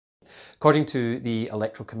According to the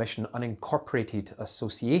Electoral Commission, unincorporated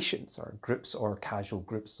associations are groups or casual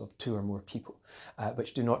groups of two or more people,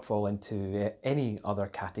 which do not fall into any other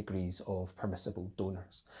categories of permissible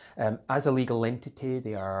donors. As a legal entity,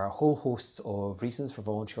 there are whole hosts of reasons for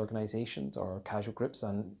voluntary organisations or casual groups,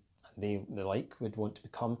 and the like would want to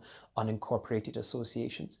become unincorporated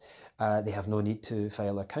associations. They have no need to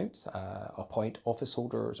file accounts, appoint office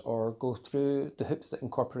holders, or go through the hoops that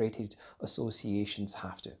incorporated associations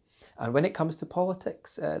have to. And when it comes to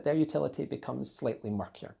politics, their utility becomes slightly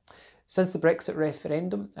murkier. Since the Brexit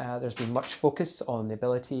referendum, there's been much focus on the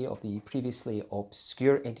ability of the previously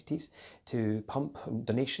obscure entities to pump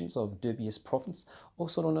donations of dubious provenance,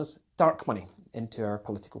 also known as dark money, into our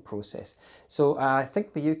political process. So I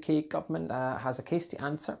think the UK government has a case to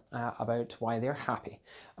answer about why they're happy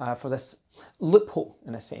for this loophole,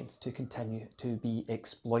 in a sense, to continue to be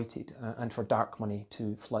exploited and for dark money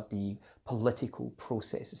to flood the political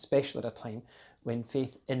process, especially at a time when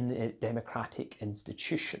faith in democratic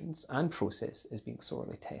institutions and process is being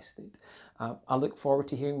sorely tested. I look forward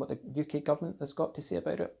to hearing what the UK government has got to say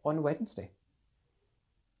about it on Wednesday.